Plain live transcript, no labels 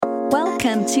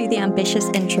Welcome to The Ambitious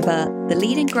Introvert, the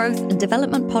leading growth and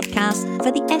development podcast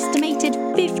for the estimated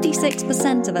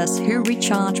 56% of us who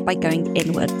recharge by going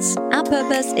inwards. Our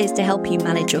purpose is to help you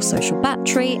manage your social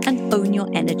battery and own your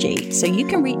energy so you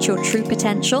can reach your true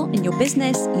potential in your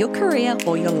business, your career,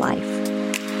 or your life.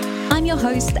 I'm your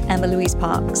host, Emma Louise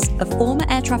Parks, a former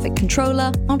air traffic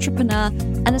controller, entrepreneur,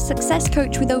 and a success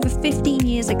coach with over 15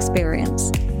 years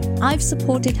experience. I've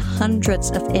supported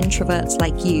hundreds of introverts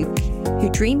like you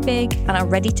who dream big and are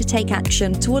ready to take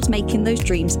action towards making those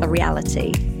dreams a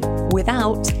reality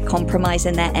without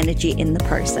compromising their energy in the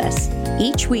process.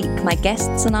 Each week, my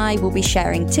guests and I will be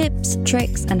sharing tips,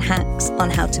 tricks, and hacks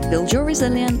on how to build your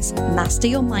resilience, master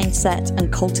your mindset,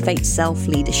 and cultivate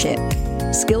self-leadership.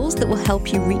 Skills that will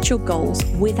help you reach your goals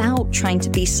without trying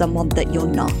to be someone that you're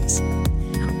not.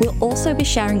 We'll also be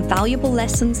sharing valuable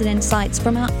lessons and insights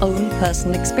from our own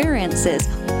personal experiences,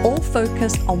 all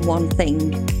focused on one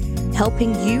thing: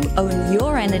 helping you own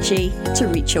your energy to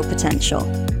reach your potential.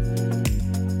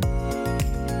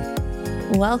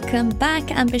 Welcome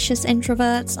back, ambitious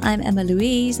introverts. I'm Emma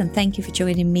Louise, and thank you for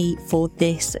joining me for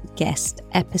this guest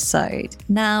episode.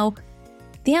 Now,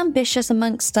 the ambitious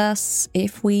amongst us,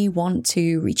 if we want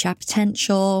to reach our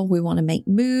potential, we want to make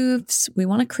moves, we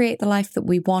want to create the life that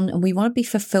we want, and we want to be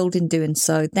fulfilled in doing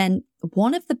so, then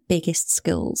one of the biggest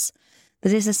skills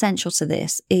that is essential to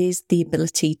this is the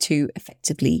ability to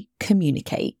effectively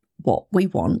communicate what we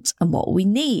want and what we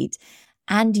need.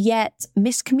 And yet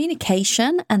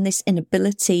miscommunication and this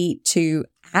inability to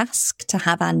ask to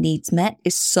have our needs met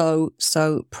is so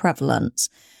prevalent.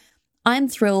 I'm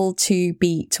thrilled to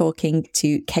be talking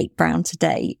to Kate Brown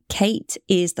today. Kate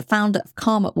is the founder of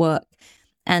Calm at Work,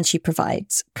 and she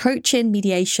provides coaching,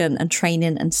 mediation, and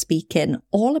training and speaking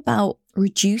all about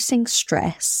reducing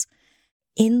stress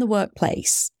in the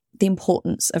workplace, the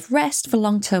importance of rest for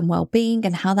long-term well-being,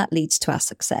 and how that leads to our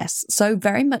success. So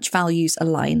very much values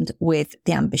aligned with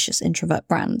the Ambitious Introvert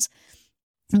brand.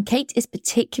 And Kate is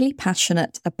particularly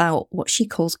passionate about what she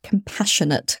calls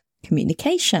compassionate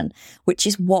communication, which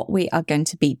is what we are going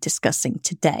to be discussing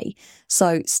today.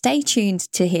 So stay tuned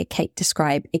to hear Kate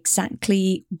describe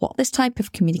exactly what this type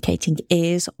of communicating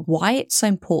is, why it's so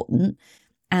important,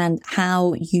 and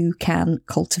how you can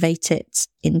cultivate it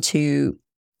into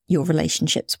your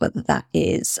relationships, whether that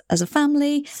is as a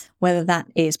family, whether that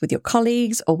is with your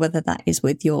colleagues, or whether that is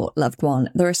with your loved one.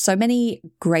 There are so many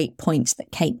great points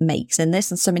that Kate makes in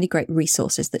this and so many great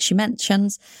resources that she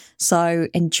mentions. So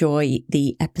enjoy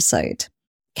the episode.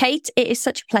 Kate, it is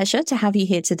such a pleasure to have you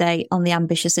here today on the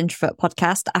Ambitious Introvert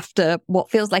podcast after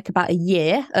what feels like about a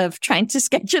year of trying to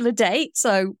schedule a date.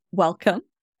 So welcome.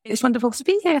 It's wonderful to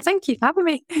be here. Thank you for having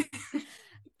me.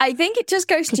 I think it just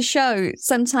goes to show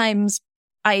sometimes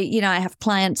I have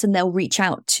clients and they'll reach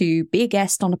out to be a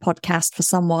guest on a podcast for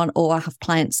someone, or I have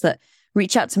clients that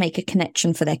reach out to make a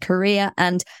connection for their career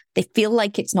and they feel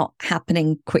like it's not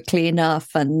happening quickly enough.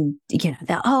 And,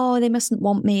 they mustn't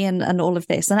want me and all of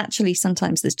this. And actually,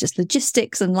 sometimes there's just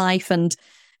logistics and life and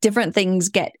different things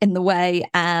get in the way,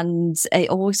 and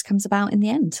it always comes about in the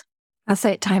end. I'll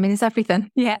say it, timing is everything.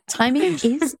 Yeah, timing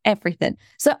is everything.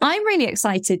 So I'm really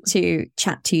excited to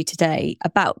chat to you today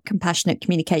about compassionate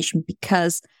communication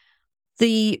because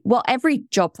every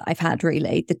job that I've had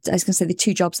really, the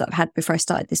two jobs that I've had before I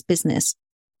started this business,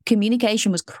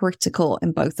 communication was critical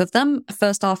in both of them.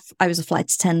 First off, I was a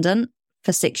flight attendant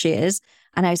for 6 years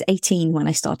and I was 18 when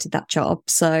I started that job.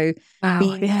 So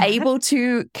being able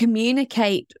to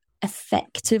communicate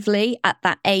effectively at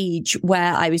that age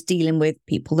where I was dealing with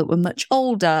people that were much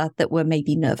older, that were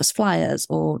maybe nervous flyers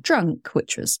or drunk,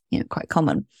 which was, quite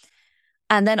common.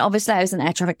 And then obviously I was an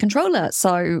air traffic controller.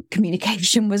 So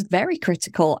communication was very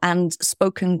critical, and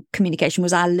spoken communication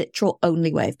was our literal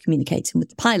only way of communicating with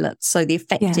the pilots. So the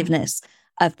effectiveness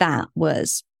of that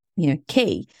was,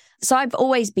 key. So I've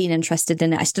always been interested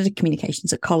in it. I studied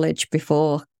communications at college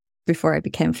before I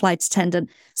became a flight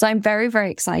attendant. So I'm very, very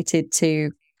excited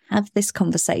to have this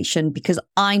conversation because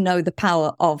I know the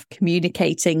power of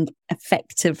communicating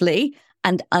effectively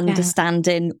and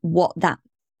understanding what that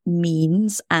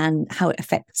means and how it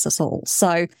affects us all.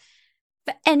 So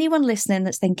for anyone listening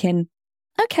that's thinking,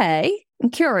 okay, I'm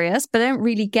curious, but I don't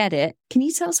really get it, can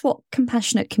you tell us what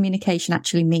compassionate communication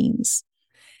actually means?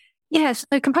 Yes,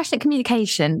 so compassionate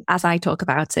communication, as I talk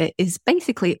about it, is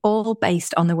basically all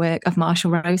based on the work of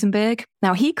Marshall Rosenberg.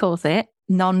 Now, he calls it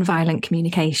non-violent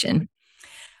communication.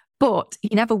 But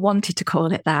he never wanted to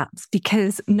call it that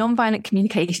because nonviolent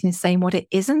communication is saying what it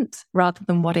isn't rather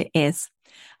than what it is.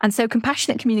 And so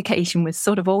compassionate communication was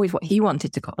sort of always what he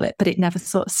wanted to call it, but it never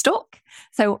sort of stuck.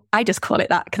 So I just call it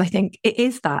that because I think it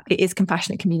is that. It is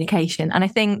compassionate communication. And I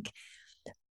think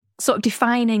sort of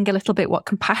defining a little bit what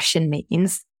compassion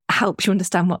means helps you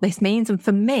understand what this means. And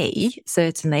for me,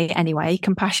 certainly anyway,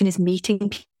 compassion is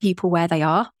meeting people where they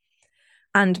are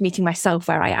and meeting myself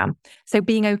where I am. So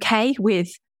being okay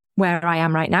with where I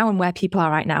am right now and where people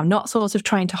are right now, not sort of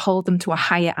trying to hold them to a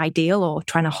higher ideal or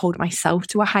trying to hold myself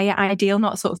to a higher ideal,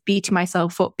 not sort of beating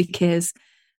myself up because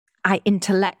I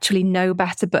intellectually know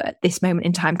better, but at this moment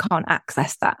in time can't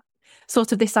access that.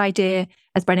 Sort of this idea,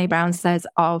 as Brené Brown says,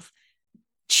 of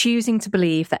choosing to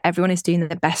believe that everyone is doing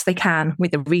the best they can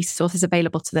with the resources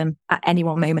available to them at any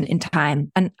one moment in time.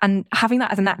 And having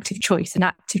that as an active choice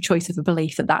of a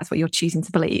belief that that's what you're choosing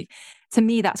to believe. To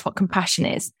me, that's what compassion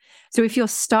is. So if you're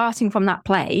starting from that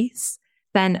place,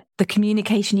 then the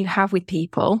communication you have with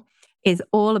people is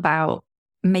all about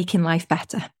making life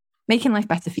better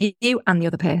for you and the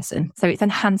other person. So it's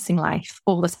enhancing life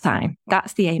all the time.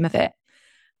 That's the aim of it.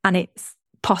 And it's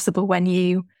possible when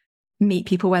you meet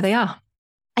people where they are.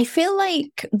 I feel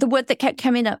like the word that kept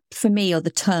coming up for me, or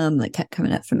the term that kept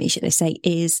coming up for me, should I say,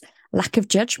 is lack of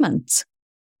judgment.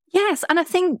 Yes. And I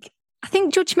think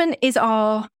judgment is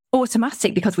our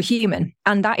automatic because we're human.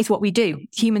 And that is what we do.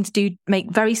 Humans do make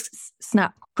very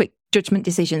snap, quick judgment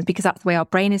decisions because that's the way our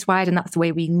brain is wired and that's the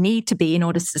way we need to be in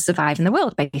order to survive in the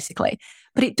world, basically.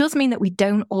 But it does mean that we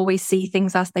don't always see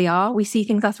things as they are. We see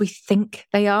things as we think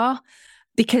they are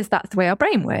because that's the way our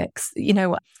brain works. You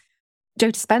know, Joe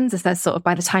Dispenza says sort of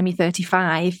by the time you're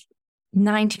 35,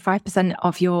 95%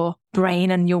 of your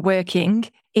brain and your working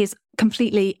is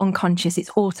completely unconscious. It's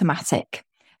automatic.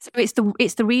 So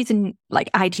it's the reason, like,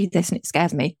 I do this and it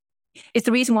scares me. It's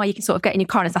the reason why you can sort of get in your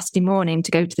car on a Saturday morning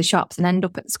to go to the shops and end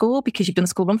up at school because you've done the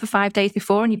school run for 5 days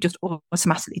before and you've just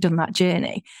automatically done that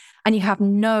journey. And you have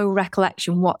no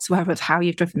recollection whatsoever of how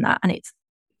you've driven that. And it's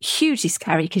hugely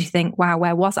scary because you think, wow,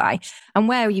 where was I? And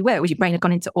where you were was your brain had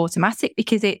gone into automatic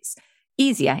because it's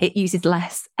easier. It uses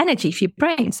less energy for your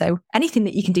brain. So anything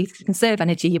that you can do to conserve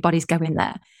energy, your body's going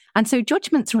there. And so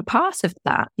judgments are a part of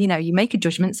that. You know, you make a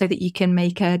judgment so that you can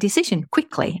make a decision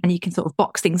quickly and you can sort of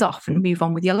box things off and move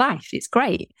on with your life. It's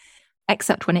great,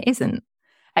 except when it isn't,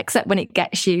 except when it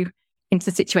gets you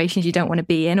into situations you don't want to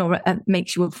be in or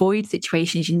makes you avoid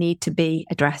situations you need to be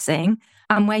addressing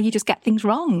and where you just get things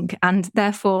wrong. And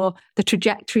therefore, the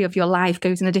trajectory of your life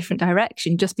goes in a different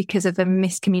direction just because of a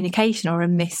miscommunication or a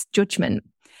misjudgment.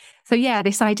 So yeah,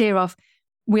 this idea of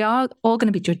we are all going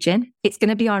to be judging. It's going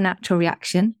to be our natural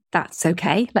reaction. That's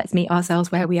okay. Let's meet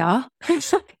ourselves where we are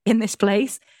in this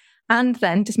place. And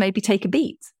then just maybe take a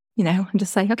beat, you know, and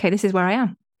just say, okay, this is where I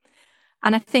am.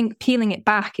 And I think peeling it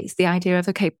back, it's the idea of,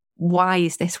 okay, why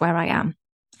is this where I am?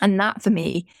 And that for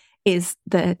me is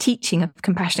the teaching of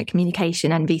compassionate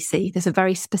communication, NVC. There's a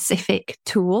very specific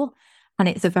tool and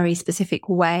it's a very specific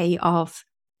way of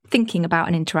thinking about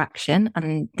an interaction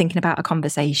and thinking about a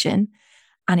conversation.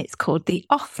 And it's called the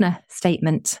Offner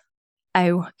statement,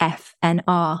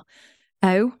 OFNR.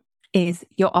 O is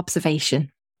your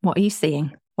observation. What are you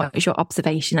seeing? What is your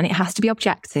observation? And it has to be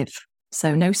objective.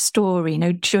 So no story,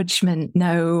 no judgment,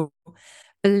 no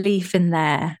belief in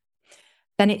there.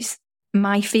 Then it's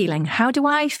my feeling. How do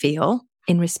I feel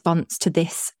in response to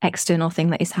this external thing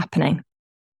that is happening?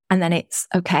 And then it's,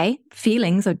 okay,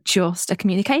 feelings are just a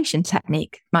communication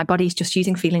technique. My body's just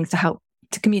using feelings to help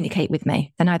to communicate with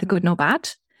me. They're neither good nor bad.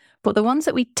 But the ones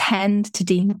that we tend to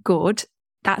deem good,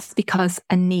 that's because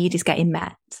a need is getting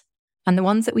met. And the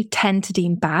ones that we tend to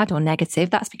deem bad or negative,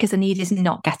 that's because a need is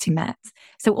not getting met.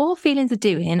 So all feelings are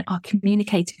doing are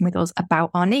communicating with us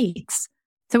about our needs.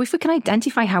 So if we can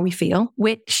identify how we feel,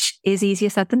 which is easier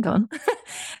said than done,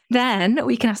 then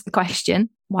we can ask the question,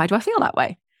 why do I feel that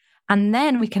way? And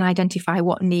then we can identify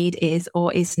what need is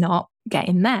or is not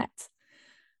getting met.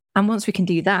 And once we can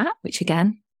do that, which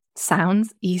again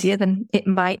sounds easier than it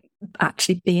might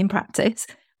actually be in practice,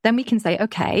 then we can say,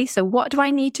 okay, so what do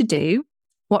I need to do?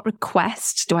 What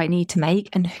request do I need to make?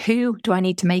 And who do I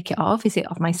need to make it of? Is it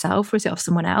of myself or is it of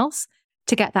someone else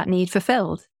to get that need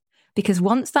fulfilled? Because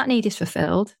once that need is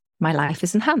fulfilled, my life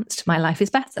is enhanced, my life is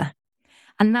better.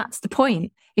 And that's the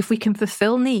point. If we can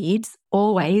fulfill needs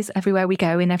always, everywhere we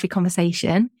go, in every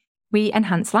conversation, we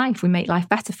enhance life, we make life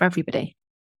better for everybody.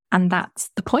 And that's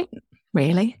the point,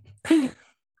 really. I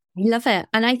love it.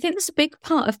 And I think there's a big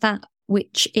part of that,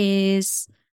 which is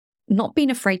not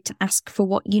being afraid to ask for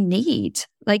what you need.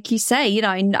 Like you say, you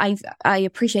know, I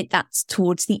appreciate that's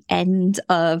towards the end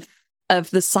of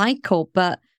the cycle,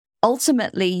 but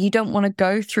ultimately you don't want to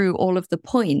go through all of the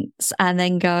points and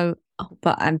then go, oh,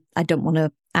 but I don't want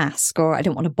to ask, or I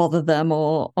don't want to bother them,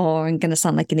 or I'm going to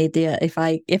sound like an idiot if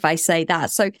I say that.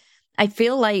 So I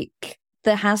feel like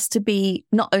there has to be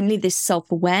not only this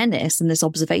self-awareness and this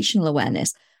observational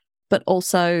awareness, but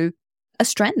also a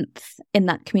strength in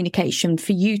that communication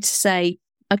for you to say,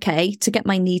 okay, to get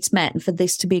my needs met and for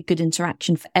this to be a good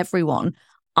interaction for everyone,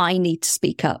 I need to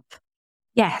speak up.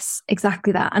 Yes,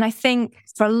 exactly that. And I think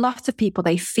for a lot of people,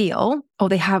 they feel, or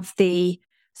they have the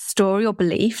story or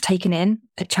belief taken in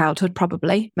at childhood,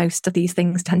 probably. Most of these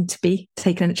things tend to be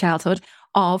taken in at childhood,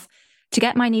 of to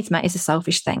get my needs met is a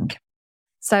selfish thing.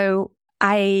 So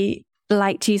I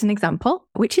like to use an example,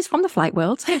 which is from the flight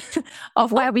world,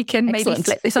 of where we can maybe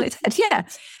flip this on its head. Yeah.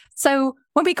 So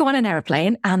when we go on an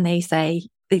aeroplane and they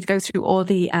go through all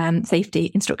the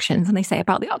safety instructions and they say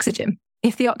about the oxygen.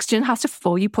 If the oxygen has to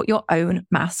fall, you put your own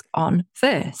mask on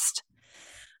first.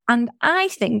 And I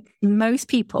think most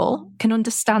people can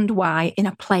understand why in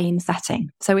a plane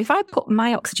setting. So if I put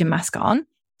my oxygen mask on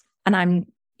and I'm,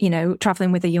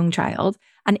 traveling with a young child,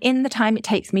 and in the time it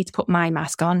takes me to put my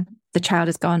mask on, the child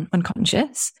has gone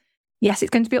unconscious. Yes,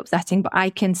 it's going to be upsetting, but I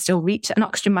can still reach an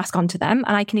oxygen mask onto them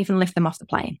and I can even lift them off the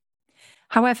plane.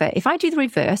 However, if I do the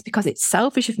reverse, because it's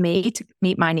selfish of me to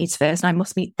meet my needs first and I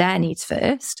must meet their needs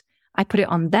first, I put it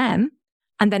on them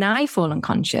and then I fall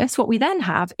unconscious. What we then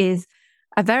have is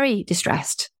a very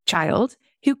distressed child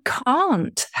who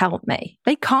can't help me.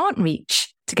 They can't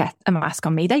reach to get a mask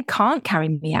on me. They can't carry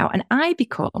me out. And I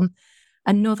become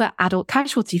another adult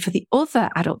casualty for the other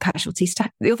adult casualties,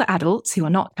 the other adults who are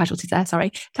not casualties there,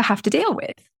 to have to deal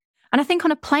with. And I think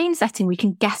on a plane setting, we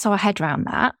can get our head around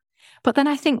that. But then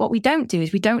I think what we don't do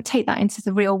is we don't take that into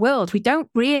the real world. We don't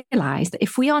realize that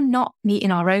if we are not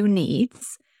meeting our own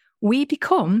needs, we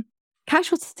become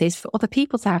casualties for other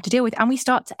people to have to deal with. And we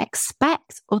start to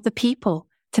expect other people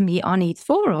to meet our needs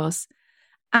for us.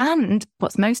 And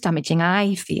what's most damaging,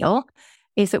 I feel,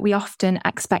 is that we often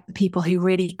expect the people who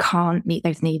really can't meet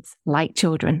those needs, like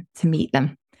children, to meet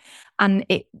them. And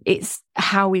it's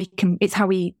how we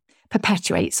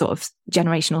perpetuate sort of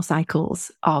generational cycles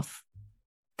of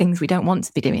things we don't want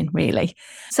to be doing, really.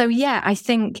 So yeah, I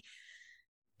think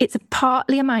it's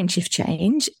partly a mind shift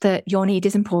change that your need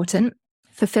is important.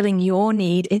 Fulfilling your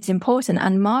need is important.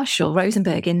 And Marshall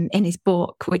Rosenberg in his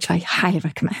book, which I highly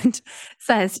recommend,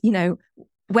 says,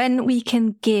 when we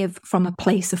can give from a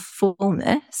place of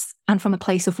fullness and from a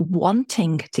place of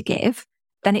wanting to give,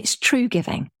 then it's true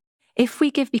giving. If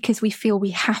we give because we feel we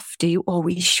have to, or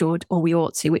we should, or we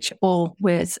ought to, which are all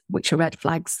words which are red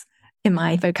flags in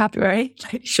my vocabulary,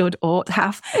 like should, ought,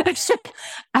 have,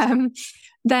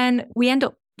 then we end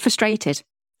up frustrated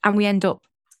and we end up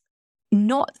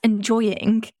not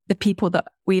enjoying the people that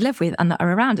we live with and that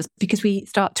are around us because we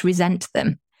start to resent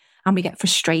them and we get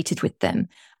frustrated with them.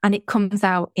 And it comes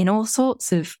out in all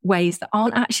sorts of ways that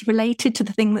aren't actually related to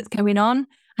the thing that's going on.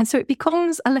 And so it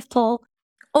becomes a little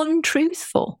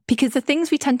untruthful because the things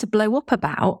we tend to blow up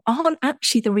about aren't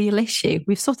actually the real issue.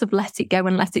 We've sort of let it go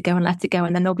and let it go and let it go.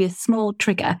 And then there'll be a small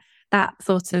trigger, that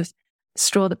sort of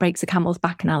straw that breaks a camel's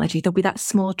back analogy. There'll be that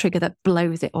small trigger that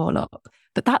blows it all up.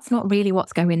 But that's not really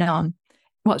what's going on.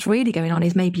 What's really going on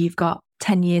is maybe you've got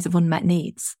 10 years of unmet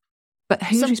needs. But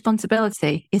whose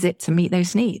responsibility is it to meet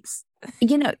those needs?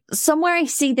 Somewhere I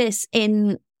see this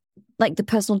in like the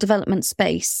personal development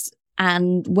space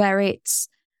and where it's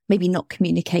maybe not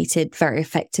communicated very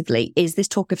effectively is this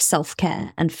talk of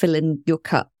self-care and filling your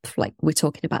cup like we're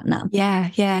talking about now.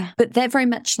 Yeah. But they're very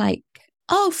much like,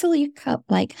 oh, fill your cup,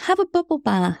 like have a bubble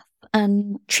bath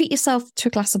and treat yourself to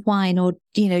a glass of wine or,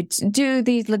 do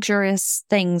these luxurious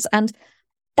things. And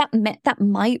that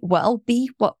might well be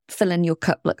what filling your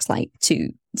cup looks like to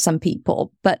some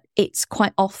people, but it's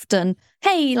quite often,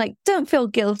 hey, like, don't feel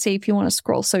guilty if you want to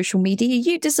scroll social media.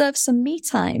 You deserve some me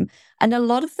time. And a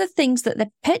lot of the things that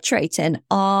they're perpetuating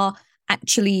are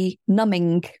actually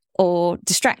numbing or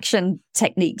distraction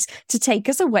techniques to take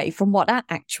us away from what our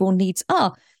actual needs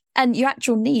are. And your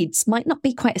actual needs might not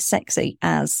be quite as sexy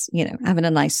as, having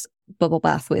a nice bubble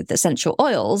bath with essential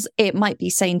oils. It might be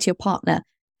saying to your partner,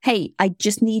 hey, I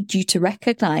just need you to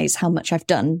recognize how much I've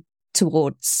done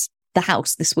towards the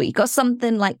house this week or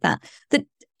something like that. That,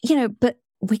 but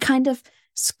we kind of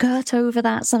skirt over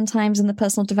that sometimes in the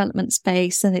personal development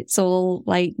space. And it's all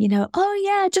like, oh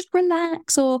yeah, just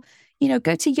relax or,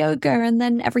 go to yoga and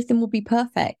then everything will be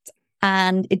perfect.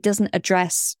 And it doesn't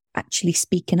address actually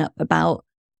speaking up about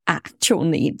actual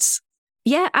needs.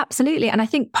 Yeah, absolutely. And I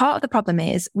think part of the problem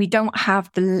is we don't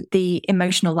have the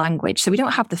emotional language. So we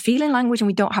don't have the feeling language and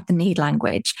we don't have the need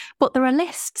language. But there are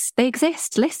lists. They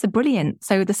exist. Lists are brilliant.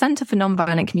 So the Centre for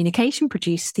Nonviolent Communication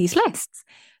produced these lists.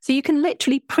 So you can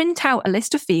literally print out a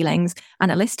list of feelings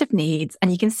and a list of needs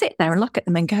and you can sit there and look at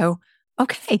them and go,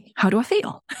 okay, how do I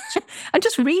feel? And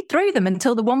just read through them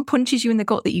until the one punches you in the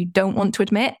gut that you don't want to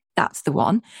admit. That's the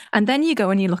one. And then you go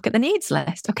and you look at the needs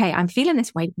list. Okay, I'm feeling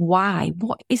this way. Why?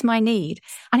 What is my need?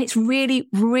 And it's really,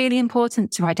 really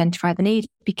important to identify the need,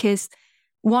 because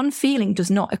one feeling does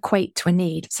not equate to a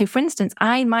need. So for instance,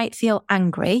 I might feel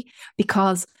angry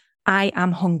because I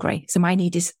am hungry. So my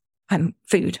need is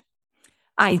food.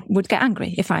 I would get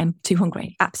angry if I'm too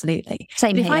hungry. Absolutely.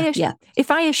 Same here.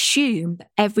 If I assume that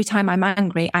every time I'm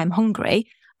angry, I'm hungry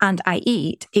and I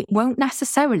eat, it won't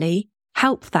necessarily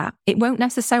help that. It won't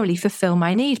necessarily fulfill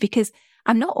my need, because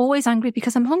I'm not always angry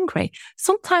because I'm hungry.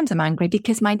 Sometimes I'm angry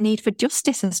because my need for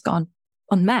justice has gone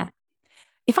unmet.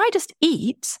 If I just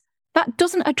eat, that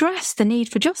doesn't address the need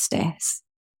for justice.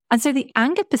 And so the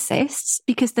anger persists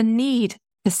because the need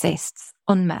persists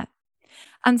unmet.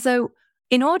 And so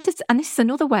in order to, and this is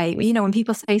another way, when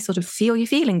people say sort of feel your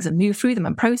feelings and move through them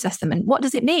and process them. And what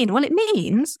does it mean? Well, it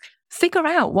means figure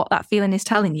out what that feeling is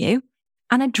telling you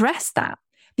and address that,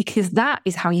 because that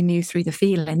is how you move through the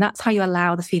feeling. That's how you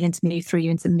allow the feeling to move through you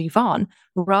and to move on,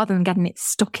 rather than getting it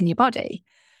stuck in your body.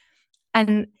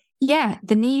 And yeah,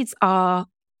 the needs are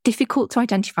difficult to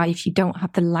identify if you don't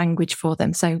have the language for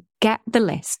them. So get the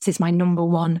lists is my number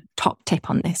one top tip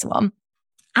on this one.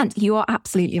 And you are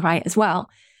absolutely right as well.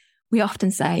 We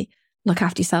often say, look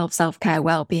after yourself, self-care,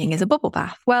 well-being is a bubble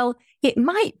bath. Well, it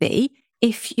might be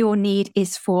if your need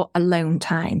is for alone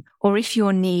time, or if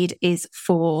your need is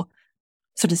for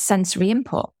sort of sensory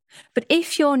input. But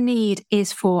if your need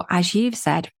is for, as you've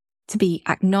said, to be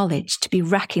acknowledged, to be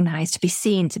recognized, to be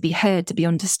seen, to be heard, to be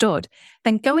understood,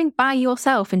 then going by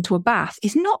yourself into a bath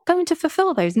is not going to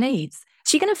fulfill those needs.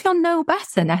 So you're going to feel no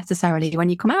better necessarily when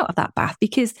you come out of that bath,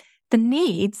 because the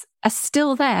needs are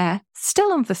still there,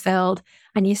 still unfulfilled,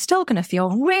 and you're still going to feel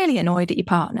really annoyed at your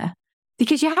partner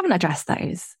because you haven't addressed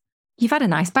those. You've had a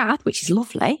nice bath, which is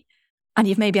lovely, and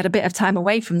you've maybe had a bit of time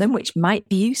away from them, which might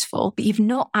be useful, but you've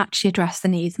not actually addressed the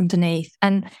needs underneath.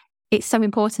 And it's so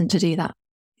important to do that.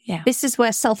 Yeah. This is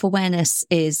where self-awareness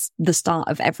is the start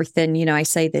of everything. I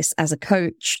say this as a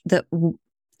coach, that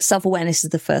self-awareness is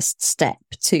the first step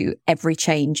to every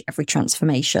change, every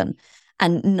transformation.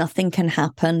 And nothing can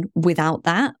happen without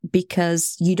that,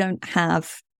 because you don't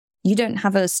have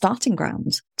a starting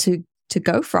ground to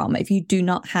go from if you do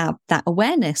not have that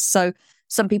awareness. So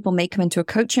some people may come into a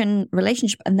coaching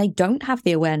relationship and they don't have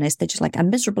the awareness. They're just like, I'm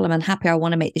miserable, I'm unhappy, I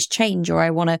want to make this change, or I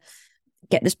want to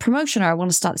get this promotion, or I want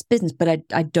to start this business, but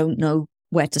I don't know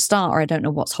where to start, or I don't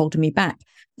know what's holding me back.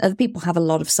 Other people have a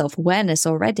lot of self-awareness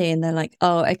already, and they're like,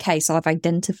 oh, okay, so I've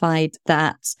identified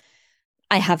that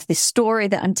I have this story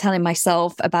that I'm telling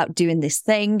myself about doing this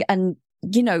thing. And,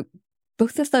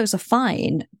 both of those are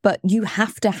fine, but you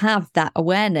have to have that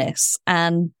awareness.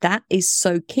 And that is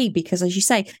so key, because as you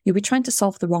say, you'll be trying to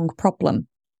solve the wrong problem.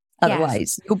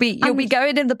 Otherwise, yes. You'll be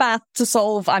going in the bath to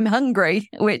solve I'm hungry,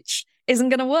 which isn't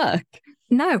going to work.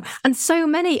 No. And so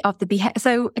many of the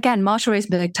so again, Marshall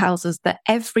Rosenberg tells us that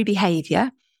every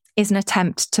behavior is an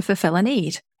attempt to fulfill a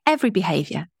need. Every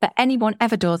behavior that anyone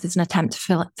ever does is an attempt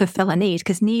to fulfill a need,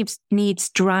 because needs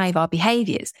drive our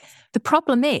behaviors. The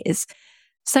problem is,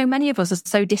 so many of us are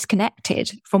so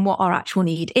disconnected from what our actual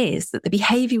need is that the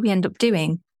behavior we end up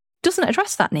doing doesn't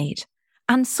address that need,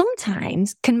 and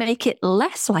sometimes can make it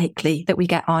less likely that we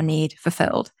get our need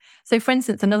fulfilled. So for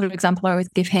instance, another example I always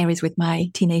give here is with my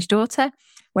teenage daughter.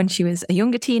 When she was a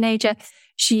younger teenager,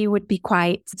 she would be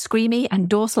quite screamy and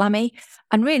door slammy,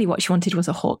 and really what she wanted was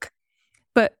a hug.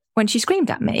 But when she screamed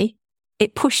at me,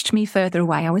 it pushed me further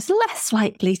away. I was less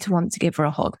likely to want to give her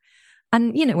a hug.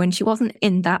 And, when she wasn't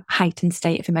in that heightened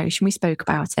state of emotion, we spoke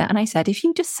about it. And I said, if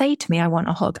you just say to me, I want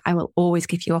a hug, I will always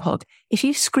give you a hug. If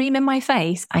you scream in my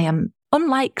face, I am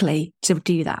unlikely to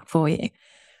do that for you.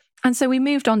 And so we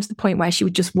moved on to the point where she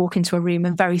would just walk into a room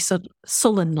and very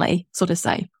sullenly sort of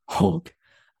say, hug.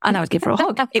 And I would give her a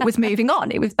hug. It was moving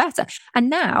on. It was better. And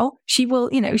now she will,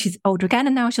 she's older again.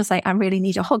 And now she'll say, I really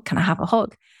need a hug. Can I have a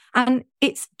hug? And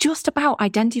it's just about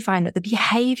identifying that the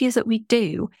behaviors that we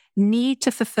do need to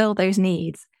fulfill those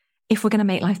needs if we're going to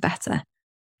make life better.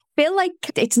 I feel like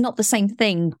it's not the same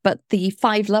thing, but the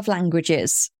 5 love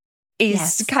languages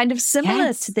is kind of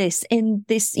similar to this. In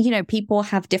this, people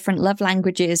have different love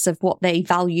languages of what they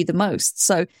value the most.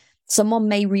 So someone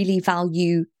may really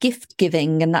value gift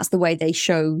giving, and that's the way they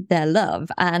show their love.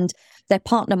 And their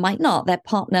partner might not. Their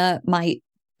partner might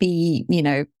be,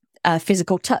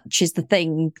 physical touch is the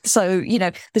thing. So,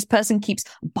 this person keeps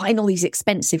buying all these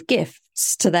expensive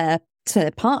gifts to their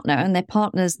partner, and their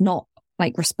partner's not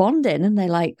like responding and they're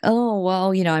like, oh,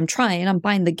 well, I'm trying, I'm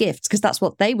buying the gifts because that's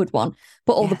what they would want.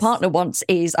 But all the partner wants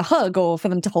is a hug or for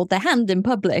them to hold their hand in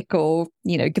public or,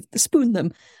 spoon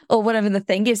them or whatever the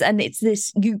thing is. And it's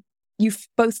this, you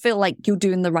both feel like you're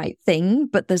doing the right thing,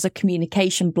 but there's a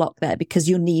communication block there because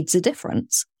your needs are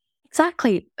different.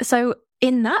 Exactly. So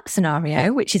in that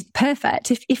scenario, which is perfect,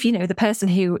 if the person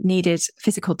who needed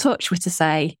physical touch were to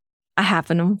say, I have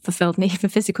an unfulfilled need for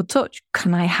physical touch,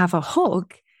 can I have a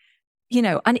hug?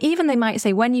 And even they might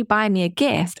say, when you buy me a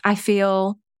gift, I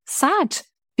feel sad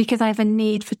because I have a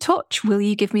need for touch. Will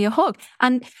you give me a hug?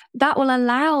 And that will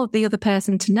allow the other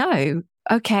person to know,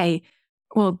 okay,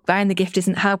 well, buying the gift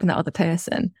isn't helping that other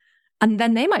person. And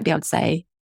then they might be able to say,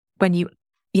 when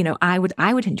I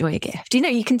would enjoy a gift.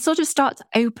 You can sort of start to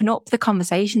open up the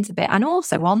conversations a bit. And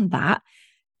also on that,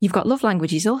 you've got love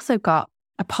languages, you've also got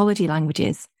apology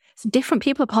languages. So different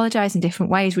people apologize in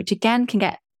different ways, which again can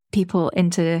get people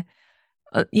into,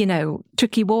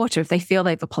 tricky water if they feel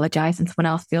they've apologized and someone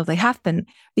else feels they haven't,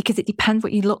 because it depends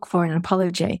what you look for in an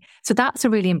apology. So that's a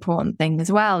really important thing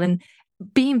as well. And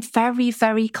being very,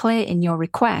 very clear in your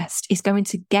request is going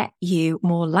to get you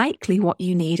more likely what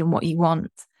you need and what you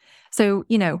want. So,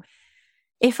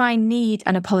 if I need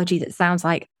an apology that sounds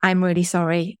like, I'm really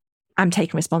sorry, I'm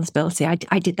taking responsibility,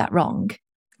 I did that wrong.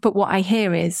 But what I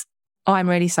hear is, oh, I'm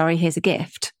really sorry, here's a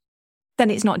gift. Then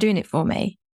it's not doing it for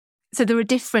me. So there are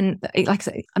different, like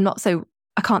I say,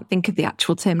 I can't think of the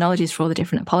actual terminologies for all the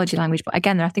different apology language, but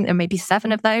again, I think there may be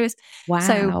 7 of those. Wow.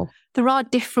 So there are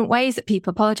different ways that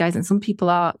people apologize, and some people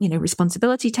are,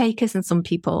 responsibility takers, and some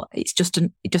people it's just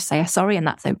say sorry and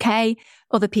that's okay.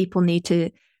 Other people need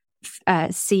to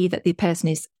see that the person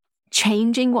is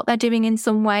changing what they're doing in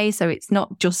some way. So it's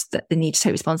not just that they need to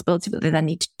take responsibility, but they then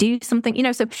need to do something,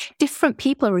 so different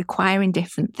people are requiring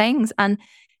different things. And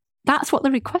that's what the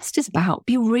request is about.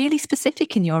 Be really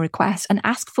specific in your request and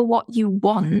ask for what you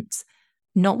want,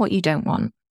 not what you don't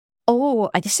want.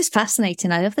 Oh, this is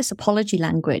fascinating. I love this apology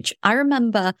language. I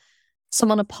remember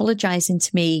someone apologizing to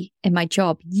me in my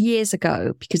job years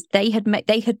ago because they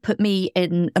had put me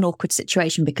in an awkward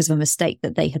situation because of a mistake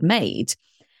that they had made.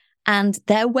 And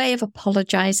their way of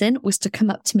apologizing was to come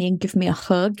up to me and give me a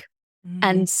hug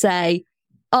and say,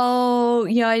 oh,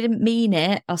 I didn't mean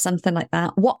it, or something like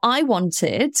that. What I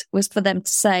wanted was for them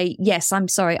to say, yes, I'm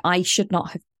sorry, I should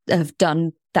not have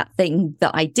done that thing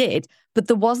that I did. But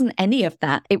there wasn't any of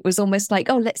that. It was almost like,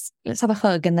 oh, let's have a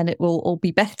hug and then it will all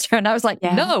be better. And I was like,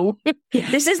 no,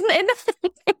 this isn't enough.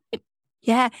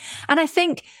 Yeah. And I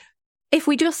think if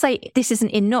we just say this isn't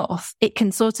enough, it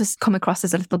can sort of come across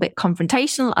as a little bit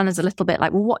confrontational and as a little bit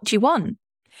like, well, what do you want?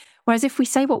 Whereas if we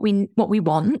say what we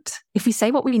want, if we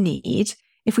say what we need,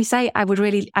 if we say, I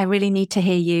really need to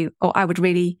hear you, or I would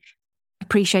really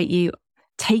appreciate you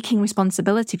taking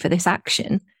responsibility for this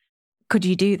action, could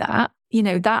you do that?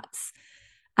 That's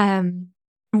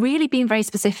really being very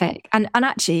specific. And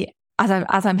actually,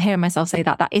 as I'm hearing myself say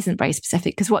that isn't very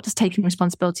specific, because what does taking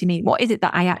responsibility mean? What is it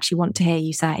that I actually want to hear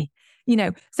you say?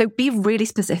 So be really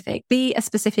specific. Be as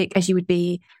specific as you would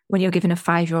be when you're giving a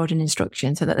 5-year-old an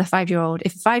instruction, so that if a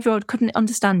 5-year-old couldn't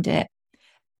understand it,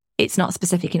 it's not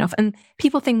specific enough. And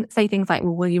people say things like,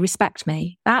 well, will you respect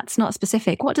me? That's not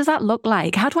specific. What does that look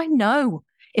like? How do I know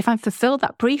if I've fulfilled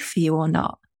that brief for you or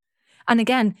not? And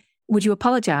again, would you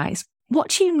apologize? What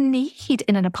do you need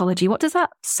in an apology? What does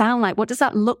that sound like? What does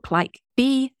that look like?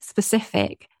 Be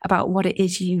specific about what it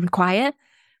is you require,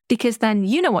 because then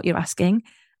you know what you're asking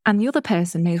and the other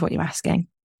person knows what you're asking.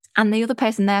 And the other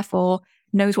person, therefore,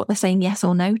 knows what they're saying yes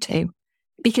or no to.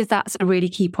 Because that's a really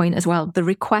key point as well. The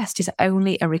request is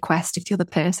only a request if the other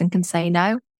person can say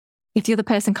no. If the other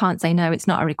person can't say no, it's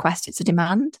not a request, it's a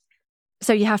demand.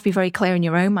 So you have to be very clear in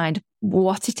your own mind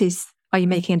what it is. Are you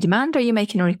making a demand or are you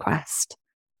making a request?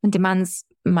 And demands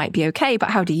might be okay, but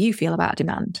how do you feel about a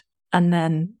demand? And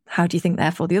then how do you think,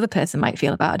 therefore, the other person might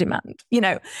feel about a demand?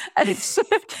 And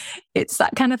it's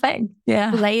that kind of thing.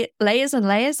 Yeah. Layers and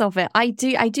layers of it. I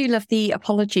do love the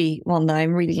apology one, though.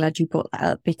 I'm really glad you brought that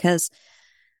up because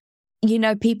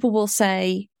people will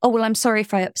say, oh, well, I'm sorry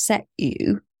if I upset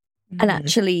you. And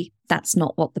actually, that's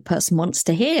not what the person wants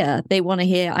to hear. They want to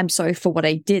hear, I'm sorry for what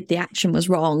I did. The action was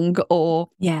wrong. Or,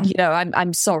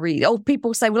 I'm sorry. Or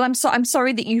people say, well, I'm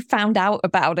sorry that you found out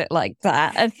about it like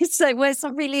that. And it's like, well, it's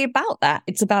not really about that.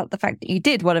 It's about the fact that you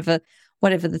did whatever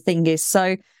the thing is.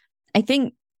 So I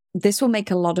think this will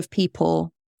make a lot of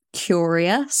people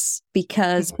curious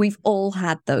because we've all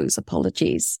had those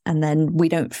apologies and then we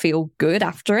don't feel good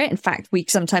after it. In fact, we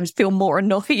sometimes feel more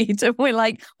annoyed and we're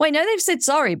like, well, I know they've said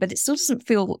sorry, but it still doesn't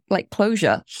feel like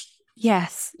closure.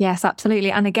 Yes,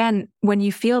 absolutely. And again, when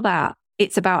you feel that,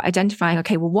 it's about identifying,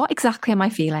 okay, well, what exactly am I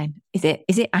feeling? Is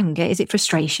it anger? Is it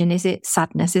frustration? Is it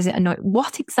sadness? Is it annoyance?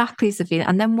 What exactly is the feeling?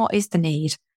 And then what is the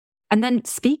need? And then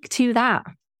speak to that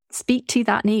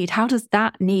need. How does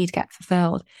that need get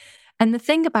fulfilled? And the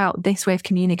thing about this way of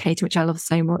communicating, which I love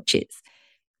so much, is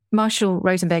Marshall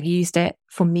Rosenberg used it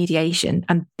for mediation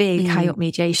and big high up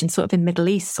mediation, sort of in Middle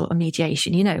East sort of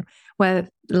mediation, where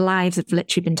lives have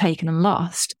literally been taken and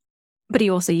lost. But he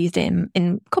also used it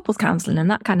in couples counselling and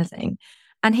that kind of thing.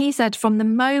 And he said from the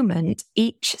moment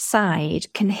each side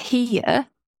can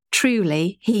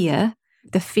truly hear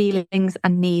the feelings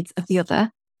and needs of the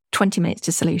other, 20 minutes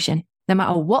to solution. No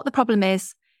matter what the problem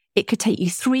is, it could take you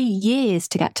 3 years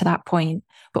to get to that point.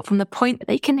 But from the point that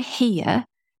they can hear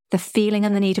the feeling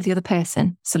and the need of the other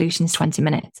person, solution is 20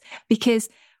 minutes. Because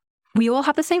we all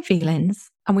have the same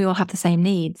feelings and we all have the same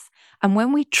needs. And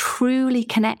when we truly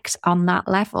connect on that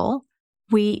level,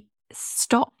 we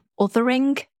stop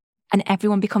othering and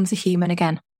everyone becomes a human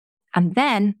again. And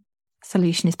then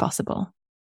solution is possible.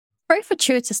 Very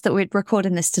fortuitous that we're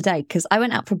recording this today, because I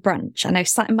went out for brunch and I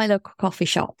sat in my local coffee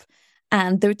shop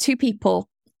and there were 2 people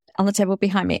on the table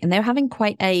behind me and they were having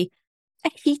quite a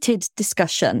heated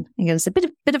discussion. It was a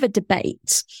bit of a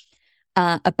debate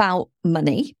about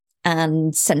money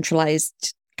and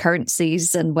centralized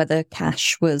currencies and whether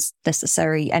cash was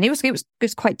necessary. And it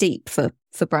was quite deep for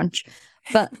brunch.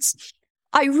 But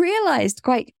I realized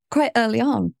quite early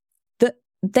on that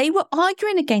they were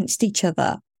arguing against each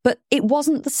other, but it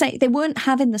wasn't the same. They weren't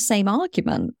having the same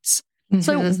arguments. Mm-hmm.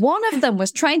 So one of them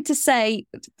was trying to say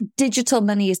digital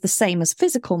money is the same as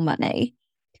physical money.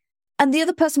 And the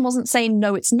other person wasn't saying,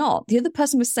 no, it's not. The other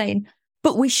person was saying,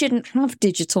 but we shouldn't have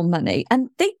digital money. And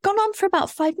they'd gone on for about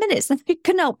 5 minutes and I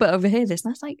couldn't help but overhear this. And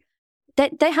I was like,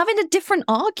 they're having a different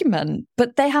argument,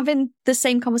 but they're having the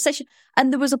same conversation.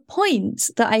 And there was a point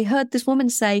that I heard this woman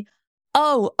say,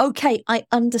 oh, okay, I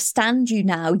understand you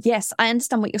now. Yes, I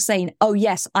understand what you're saying. Oh,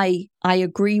 yes, I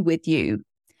agree with you.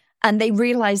 And they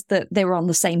realized that they were on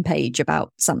the same page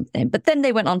about something, but then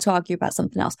they went on to argue about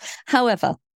something else.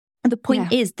 However, the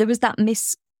point is there was that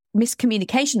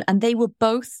miscommunication, and they were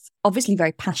both obviously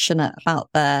very passionate about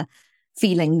their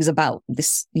feelings about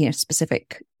this,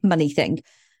 specific money thing.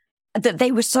 That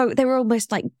they were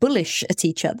almost like bullish at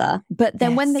each other. But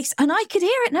then when and I could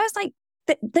hear it, and I was like,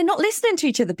 they're not listening to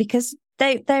each other because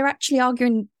they're actually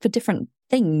arguing for different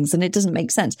things, and it doesn't make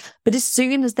sense. But as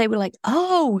soon as they were like,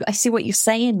 oh, I see what you're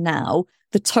saying now,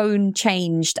 the tone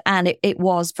changed, and it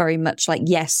was very much like,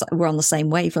 yes, we're on the same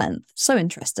wavelength. So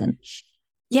interesting.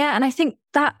 Yeah, and I think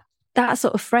that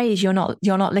sort of phrase, you're not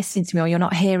listening to me or you're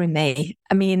not hearing me.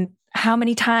 I mean, how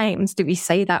many times do we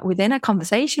say that within a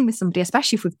conversation with somebody,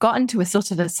 especially if we've gotten to a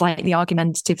sort of a slightly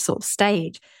argumentative sort of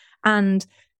stage? And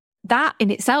that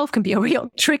in itself can be a real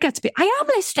trigger to be, I am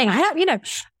listening,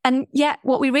 and yet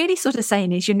what we're really sort of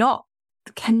saying is you're not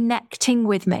connecting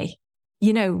with me.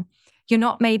 You're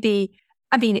not maybe,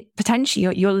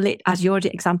 potentially you're as your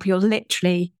example, you're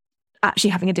literally actually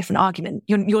having a different argument.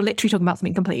 You're literally talking about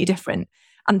something completely different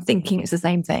and thinking it's the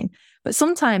same thing. But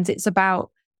sometimes it's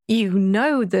about,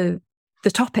 the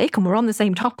topic and we're on the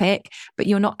same topic, but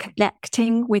you're not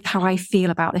connecting with how I feel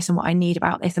about this and what I need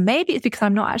about this. And maybe it's because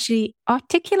I'm not actually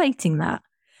articulating that.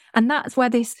 And that's where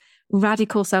this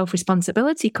radical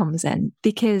self-responsibility comes in,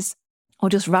 or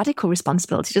just radical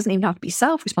responsibility. It doesn't even have to be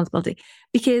self-responsibility,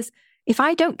 because if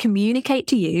I don't communicate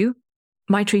to you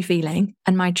my true feeling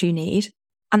and my true need,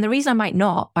 and the reason I might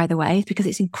not, by the way, is because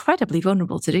it's incredibly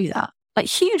vulnerable to do that, like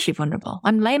hugely vulnerable.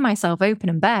 I'm laying myself open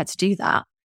and bare to do that.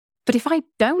 But if I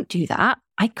don't do that,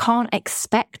 I can't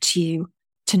expect you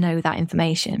to know that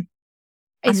information.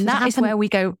 And that's where we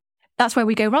go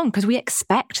wrong, because we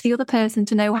expect the other person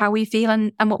to know how we feel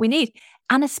and what we need.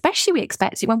 And especially we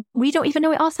expect it when we don't even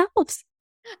know it ourselves.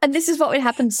 And this is what would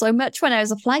happen so much when I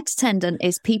was a flight attendant,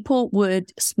 is people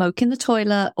would smoke in the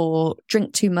toilet or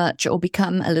drink too much or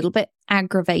become a little bit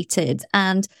aggravated,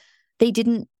 and they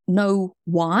didn't know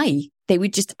why. They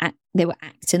would just they were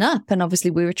acting up. And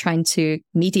obviously we were trying to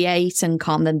mediate and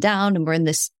calm them down. And we're in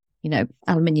this,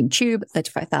 aluminium tube at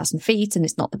 35,000 feet, and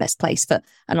it's not the best place for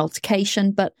an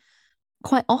altercation. But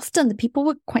quite often the people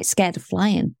were quite scared of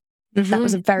flying. Mm-hmm. That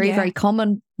was a very, very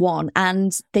common one.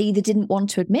 And they either didn't want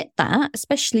to admit that,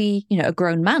 especially, a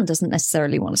grown man doesn't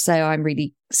necessarily want to say, oh, I'm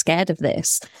really scared of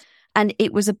this. And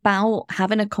it was about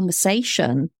having a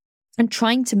conversation and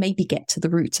trying to maybe get to the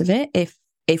root of it if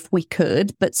we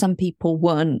could. But some people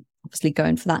weren't obviously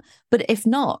going for that. But if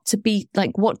not, to be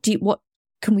like, what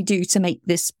can we do to make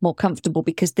this more comfortable?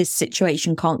 Because this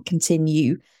situation can't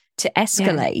continue to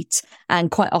escalate. And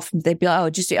quite often they'd be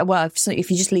like, if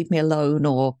you just leave me alone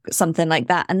or something like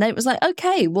that. And then it was like,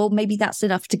 okay, well, maybe that's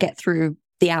enough to get through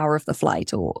the hour of the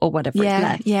flight or whatever is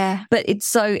left. Yeah. But it's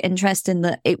so interesting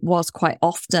that it was quite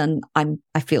often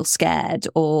I feel scared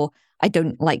or I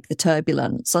don't like the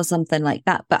turbulence or something like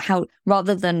that. But how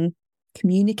rather than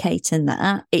communicating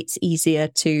that, it's easier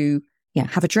to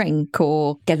have a drink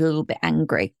or get a little bit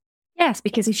angry. Yes,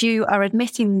 because if you are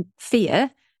admitting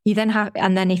fear, you then have,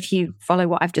 and then if you follow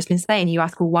what I've just been saying, you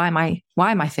ask, well, why am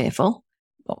I fearful?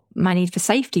 Well, my need for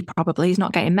safety probably is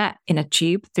not getting met in a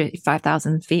tube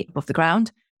 35,000 feet above the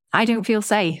ground. I don't feel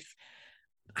safe.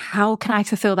 How can I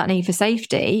fulfill that need for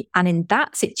safety? And in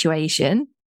that situation,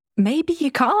 maybe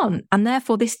you can't. And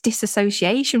therefore this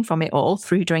disassociation from it all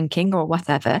through drinking or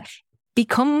whatever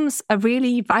becomes a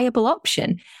really viable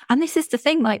option. And this is the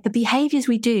thing, like the behaviors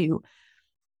we do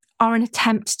are an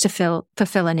attempt to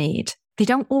fulfill a need. They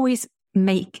don't always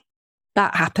make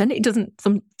that happen. It doesn't,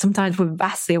 sometimes we're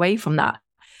vastly away from that.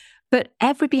 But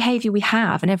every behavior we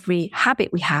have and every habit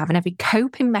we have and every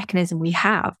coping mechanism we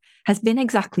have has been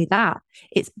exactly that.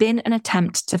 It's been an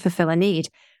attempt to fulfill a need,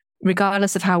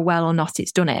 regardless of how well or not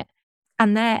it's done it.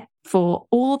 And therefore,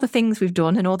 all the things we've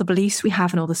done and all the beliefs we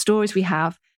have and all the stories we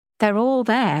have, they're all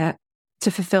there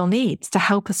to fulfill needs, to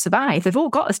help us survive. They've all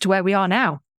got us to where we are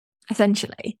now,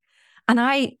 essentially. And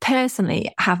I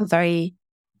personally have a very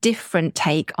different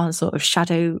take on sort of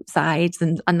shadow sides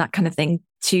and that kind of thing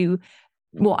to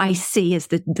what I see as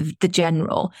the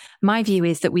general. My view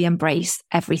is that we embrace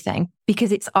everything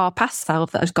because it's our past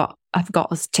self that have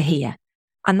got us to here.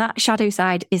 And that shadow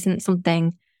side isn't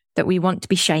something that we want to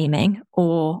be shaming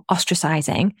or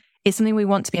ostracizing. It's something we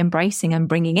want to be embracing and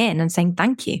bringing in and saying,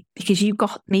 thank you, because you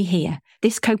got me here.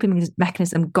 This coping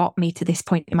mechanism got me to this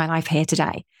point in my life here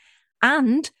today.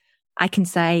 And I can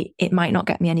say it might not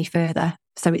get me any further,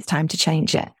 so it's time to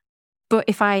change it. But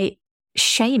if I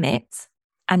shame it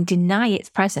and deny its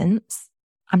presence,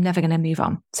 I'm never going to move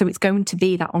on. So it's going to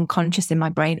be that unconscious in my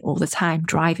brain all the time,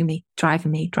 driving me.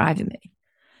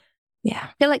 Yeah.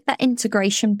 I feel like that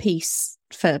integration piece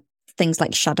for things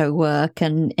like shadow work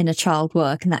and inner child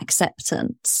work and that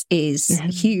acceptance is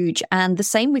huge. And the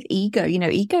same with ego.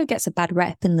 Ego gets a bad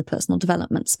rep in the personal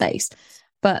development space.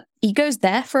 But ego's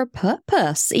there for a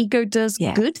purpose. Ego does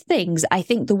good things. I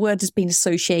think the word has been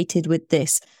associated with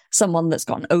this, someone that's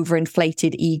got an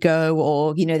overinflated ego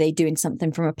or, they're doing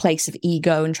something from a place of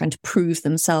ego and trying to prove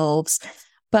themselves.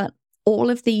 But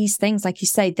all of these things, like you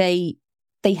say,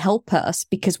 they help us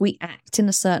because we act in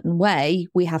a certain way.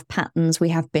 We have patterns, we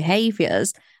have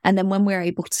behaviors. And then when we're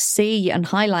able to see and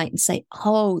highlight and say,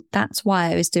 oh, that's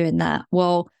why I was doing that.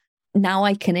 Well, now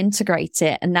I can integrate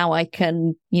it and now I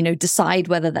can, decide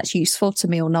whether that's useful to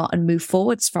me or not and move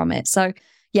forwards from it. So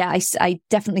yeah, I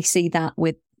definitely see that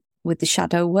with the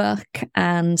shadow work,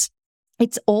 and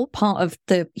it's all part of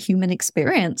the human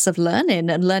experience of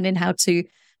learning how to,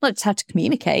 not just how to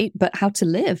communicate, but how to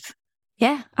live.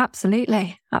 Yeah,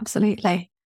 absolutely.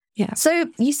 Yeah. So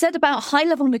you said about high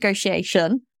level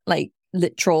negotiation, like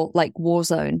literal, like war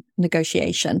zone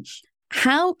negotiation.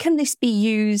 How can this be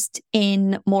used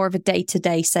in more of a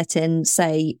day-to-day setting,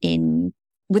 say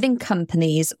within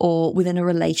companies or within a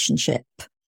relationship?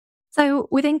 So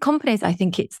within companies, I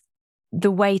think it's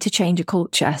the way to change a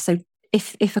culture. So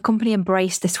if a company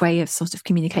embraced this way of sort of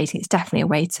communicating, it's definitely a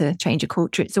way to change a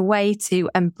culture. It's a way to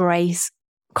embrace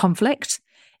conflict.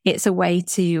 It's a way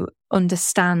to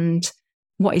understand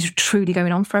what is truly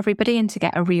going on for everybody and to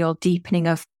get a real deepening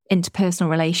of interpersonal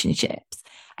relationships.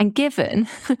 And given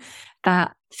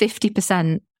that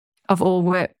 50% of all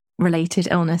work-related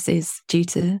illness is due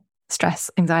to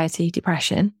stress, anxiety,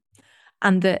 depression,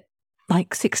 and that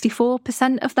like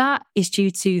 64% of that is due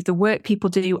to the work people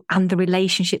do and the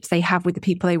relationships they have with the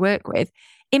people they work with,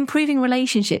 improving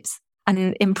relationships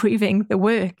and improving the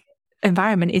work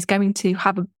environment is going to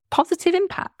have a positive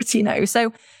impact,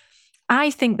 So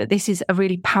I think that this is a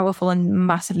really powerful and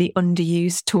massively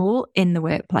underused tool in the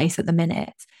workplace at the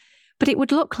minute. But it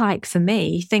would look like, for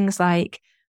me, things like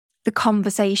the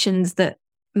conversations that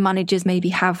managers maybe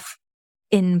have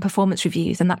in performance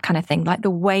reviews and that kind of thing, like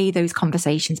the way those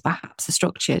conversations perhaps are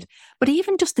structured, but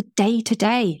even just the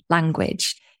day-to-day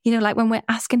language, like when we're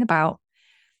asking about,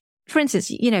 for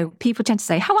instance, people tend to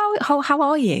say, how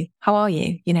are you? How are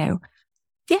you?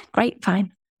 Yeah, great,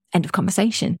 fine. End of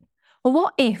conversation. Well,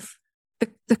 what if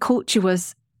the culture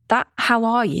was that how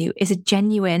are you is a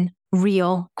genuine,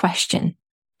 real question?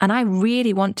 And I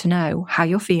really want to know how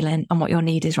you're feeling and what your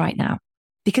need is right now.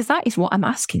 Because that is what I'm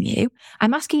asking you.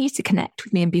 I'm asking you to connect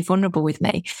with me and be vulnerable with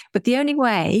me. But the only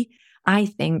way I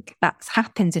think that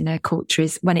happens in a culture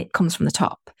is when it comes from the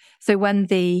top. So when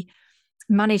the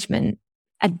management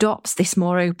adopts this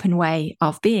more open way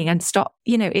of being and stop,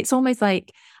 it's almost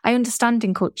like, I understand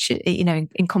in culture,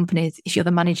 in companies, if you're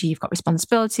the manager, you've got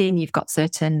responsibility and you've got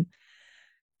certain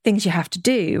things you have to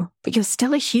do, but you're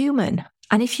still a human.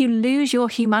 And if you lose your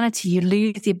humanity, you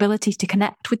lose the ability to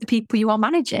connect with the people you are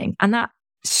managing. And that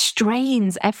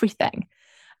strains everything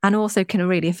and also can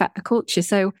really affect the culture.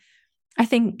 So I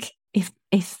think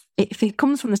if it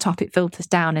comes from the top, it filters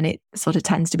down, and it sort of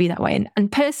tends to be that way.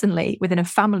 And personally, within a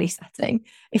family setting,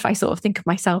 if I sort of think of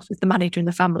myself as the manager in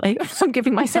the family, I'm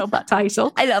giving myself that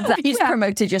title. I love that. You just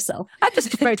promoted yourself. I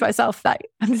just promoted myself that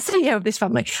I'm the CEO of this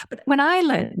family. But when I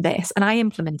learned this and I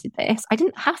implemented this, I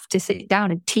didn't have to sit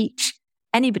down and teach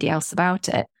anybody else about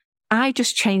it. I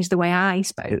just changed the way I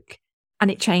spoke, and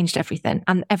it changed everything.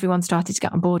 And everyone started to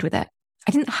get on board with it.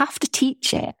 I didn't have to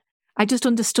teach it. I just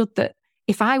understood that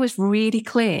if I was really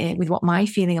clear with what my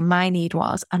feeling and my need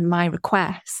was and my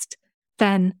request,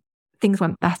 then things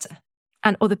went better.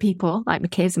 And other people, like my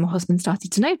kids and my husband,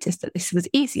 started to notice that this was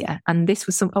easier and this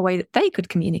was a way that they could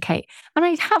communicate. And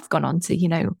I have gone on to,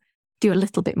 do a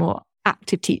little bit more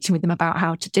active teaching with them about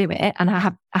how to do it. And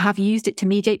I have used it to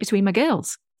mediate between my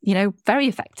girls, very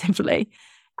effectively.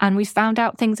 And we've found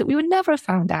out things that we would never have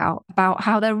found out about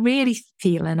how they're really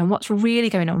feeling and what's really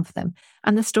going on for them,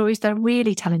 and the stories they're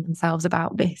really telling themselves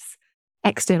about this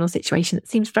external situation that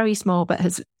seems very small but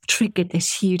has triggered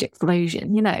this huge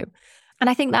explosion, And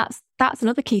I think that's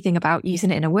another key thing about using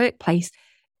it in a workplace.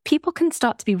 People can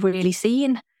start to be really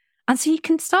seen. And so you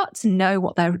can start to know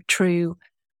what their true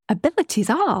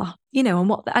abilities are,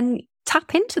 and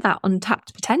tap into that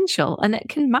untapped potential. And it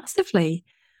can massively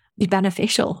be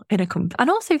beneficial in a company. And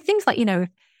also things like,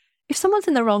 if someone's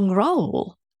in the wrong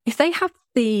role, if they have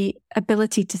the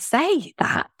ability to say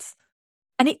that,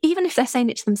 and even if they're saying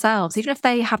it to themselves, even if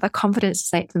they have the confidence to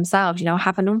say it to themselves, I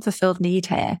have an unfulfilled need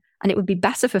here and it would be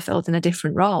better fulfilled in a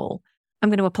different role, I'm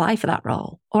going to apply for that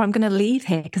role, or I'm going to leave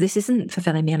here because this isn't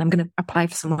fulfilling me and I'm going to apply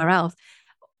for somewhere else.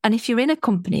 And if you're in a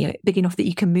company big enough that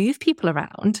you can move people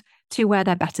around to where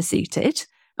they're better suited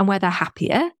and where they're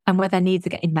happier and where their needs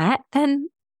are getting met, then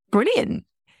brilliant.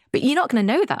 But you're not going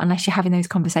to know that unless you're having those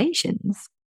conversations.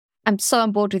 I'm so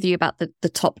on board with you about the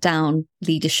top-down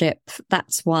leadership.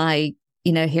 That's why,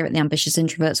 here at the Ambitious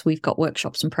Introverts, we've got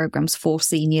workshops and programs for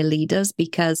senior leaders,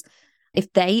 because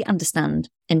if they understand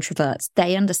introverts,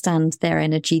 they understand their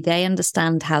energy, they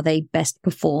understand how they best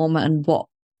perform and what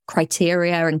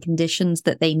criteria and conditions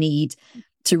that they need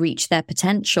to reach their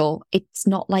potential. It's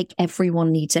not like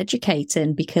everyone needs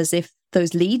educating, because if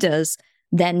those leaders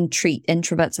then treat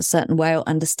introverts a certain way or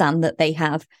understand that they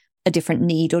have a different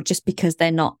need, or just because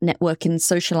they're not networking,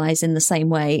 socializing the same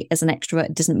way as an extrovert,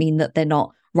 it doesn't mean that they're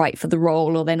not right for the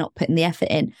role or they're not putting the effort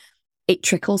in. It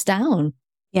trickles down.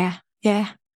 Yeah.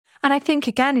 And I think,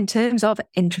 again, in terms of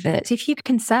introverts, if you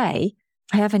can say,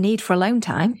 I have a need for alone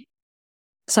time,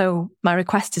 so my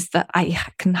request is that I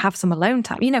can have some alone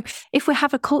time. If we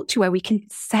have a culture where we can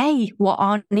say what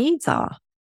our needs are,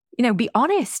 be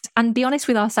honest, and be honest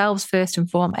with ourselves first and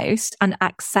foremost, and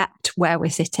accept where we're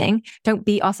sitting. Don't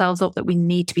beat ourselves up that we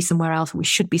need to be somewhere else, or we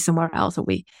should be somewhere else, or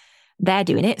they're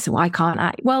doing it, so why can't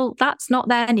I? Well, that's not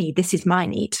their need. This is my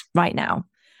need right now.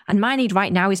 And my need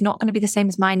right now is not going to be the same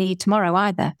as my need tomorrow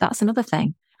either. That's another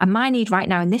thing. And my need right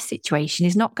now in this situation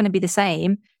is not going to be the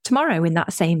same tomorrow in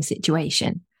that same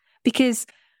situation, because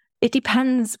it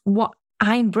depends what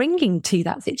I'm bringing to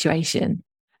that situation.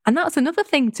 And that's another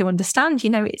thing to understand.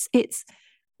 It's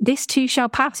this too shall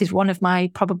pass is one of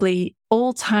my probably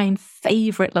all-time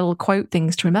favorite little quote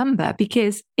things to remember,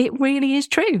 because it really is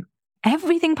true.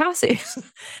 Everything passes.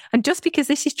 And just because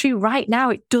this is true right now,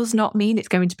 it does not mean it's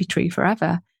going to be true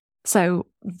forever. So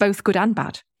both good and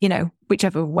bad,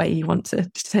 whichever way you want to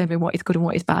determine what is good and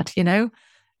what is bad,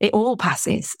 it all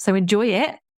passes. So enjoy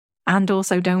it, and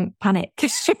also don't panic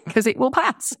because it will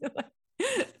pass.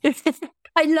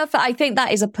 I love that. I think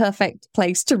that is a perfect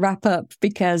place to wrap up,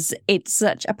 because it's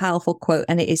such a powerful quote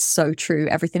and it is so true.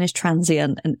 Everything is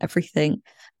transient and everything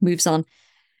moves on.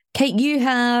 Kate, you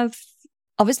have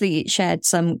obviously shared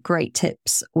some great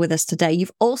tips with us today.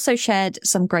 You've also shared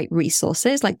some great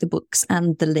resources like the books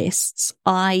and the lists.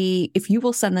 If you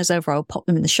will send those over, I'll pop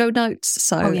them in the show notes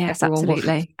so everyone will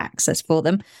have access for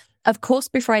them. Of course,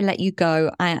 before I let you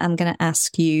go, I am going to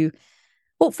ask you,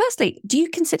 well, firstly, do you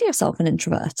consider yourself an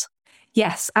introvert?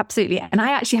 Yes, absolutely. And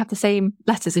I actually have the same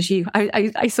letters as you.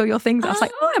 I saw your things. I was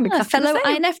like, I'm exactly fellow the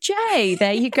same. INFJ.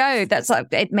 There you go. That's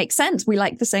it makes sense. We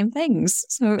like the same things.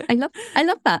 So I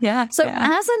love that. Yeah. So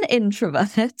as an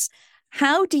introvert,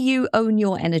 how do you own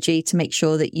your energy to make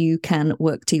sure that you can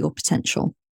work to your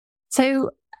potential?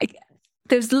 So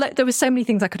there were so many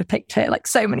things I could have picked here, like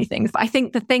so many things. But I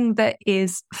think the thing that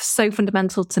is so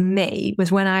fundamental to me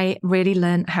was when I really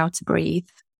learned how to breathe.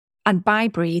 And by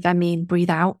breathe, I mean breathe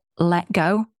out, let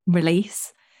go,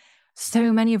 release.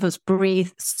 So many of us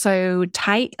breathe so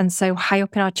tight and so high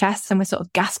up in our chests, and we're sort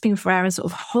of gasping for air and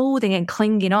sort of holding and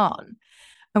clinging on.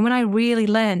 And when I really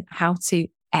learned how to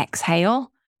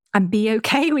exhale and be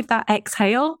okay with that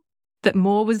exhale, that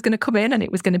more was going to come in and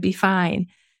it was going to be fine,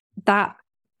 that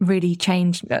really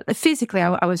changed. Physically,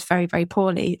 I was very, very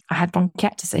poorly. I had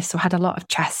bronchiectasis, so I had a lot of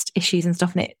chest issues and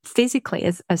stuff, and it physically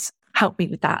has helped me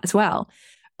with that as well.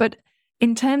 But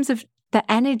in terms of the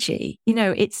energy,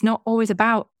 it's not always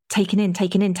about taking in,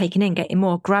 getting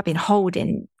more, grabbing,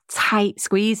 holding, tight,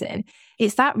 squeezing.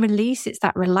 It's that release, it's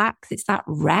that relax, it's that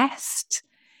rest.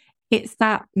 It's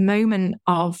that moment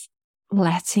of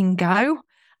letting go.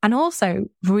 And also,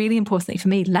 really importantly for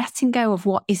me, letting go of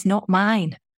what is not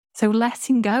mine. So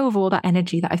letting go of all that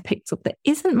energy that I've picked up that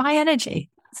isn't my energy.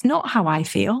 It's not how I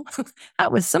feel.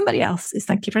 That was somebody else's.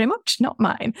 Thank you very much. Not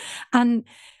mine. And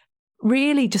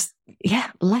really just,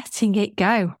 letting it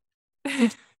go.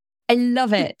 I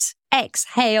love it.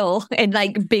 Exhale in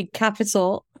like big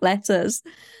capital letters.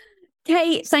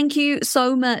 Kate, thank you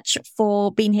so much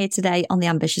for being here today on The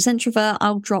Ambitious Introvert.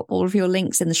 I'll drop all of your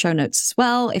links in the show notes as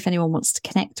well if anyone wants to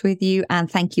connect with you. And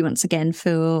thank you once again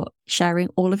for sharing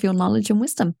all of your knowledge and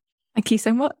wisdom. Thank you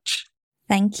so much.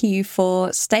 Thank you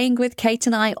for staying with Kate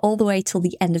and I all the way till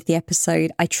the end of the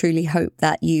episode. I truly hope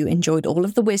that you enjoyed all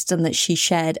of the wisdom that she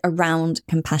shared around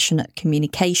compassionate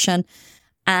communication.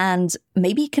 And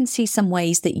maybe you can see some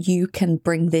ways that you can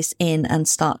bring this in and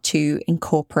start to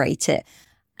incorporate it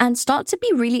and start to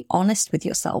be really honest with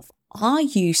yourself. Are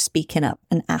you speaking up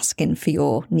and asking for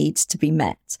your needs to be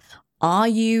met? Are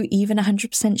you even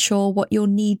 100% sure what your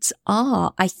needs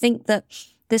are? I think that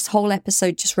this whole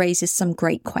episode just raises some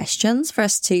great questions for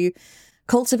us to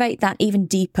cultivate that even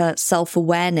deeper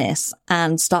self-awareness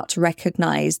and start to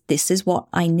recognize this is what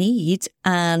I need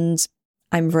and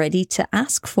I'm ready to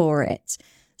ask for it.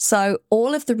 So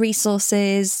all of the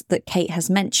resources that Kate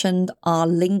has mentioned are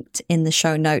linked in the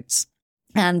show notes.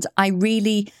 And I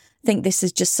really think this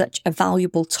is just such a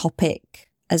valuable topic,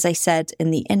 as I said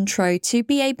in the intro, to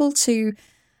be able to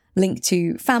link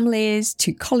to families,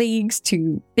 to colleagues,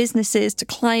 to businesses, to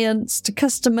clients, to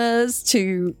customers,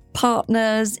 to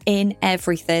partners, in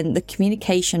everything. The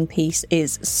communication piece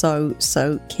is so,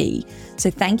 so key.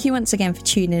 So thank you once again for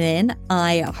tuning in.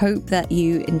 I hope that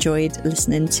you enjoyed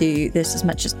listening to this as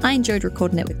much as I enjoyed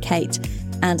recording it with Kate.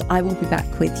 And I will be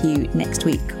back with you next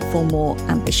week for more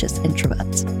Ambitious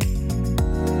Introvert.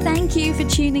 Thank you for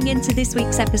tuning into this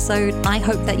week's episode. I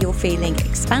hope that you're feeling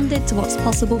expanded to what's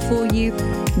possible for you,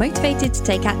 motivated to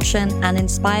take action, and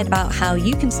inspired about how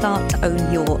you can start to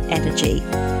own your energy.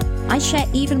 I share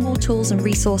even more tools and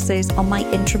resources on my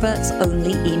Introverts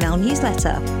Only email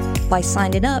newsletter. By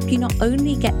signing up, you not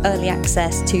only get early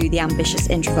access to the Ambitious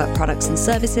Introvert products and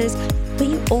services, but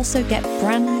you also get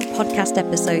brand new podcast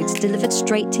episodes delivered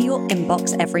straight to your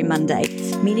inbox every Monday,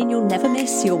 meaning you'll never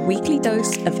miss your weekly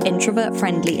dose of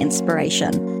introvert-friendly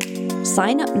inspiration.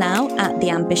 Sign up now at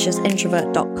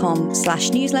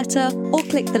theambitiousintrovert.com/newsletter or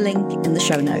click the link in the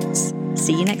show notes.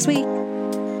 See you next week.